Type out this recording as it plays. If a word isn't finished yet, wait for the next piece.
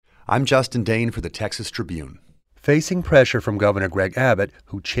I'm Justin Dane for the Texas Tribune. Facing pressure from Governor Greg Abbott,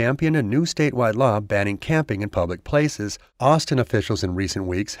 who championed a new statewide law banning camping in public places, Austin officials in recent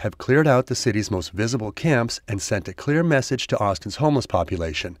weeks have cleared out the city's most visible camps and sent a clear message to Austin's homeless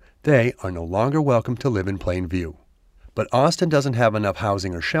population. They are no longer welcome to live in plain view. But Austin doesn't have enough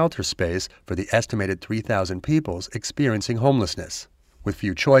housing or shelter space for the estimated 3,000 people experiencing homelessness. With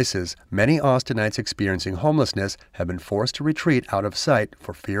few choices, many Austinites experiencing homelessness have been forced to retreat out of sight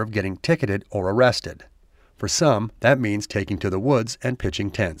for fear of getting ticketed or arrested. For some, that means taking to the woods and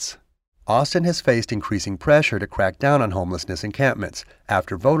pitching tents. Austin has faced increasing pressure to crack down on homelessness encampments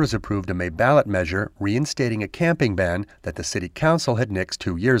after voters approved a May ballot measure reinstating a camping ban that the city council had nixed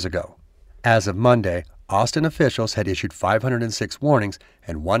 2 years ago. As of Monday, Austin officials had issued 506 warnings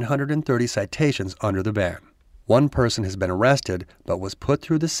and 130 citations under the ban. One person has been arrested but was put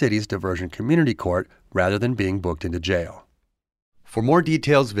through the city's diversion community court rather than being booked into jail. For more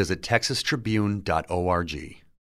details, visit texastribune.org.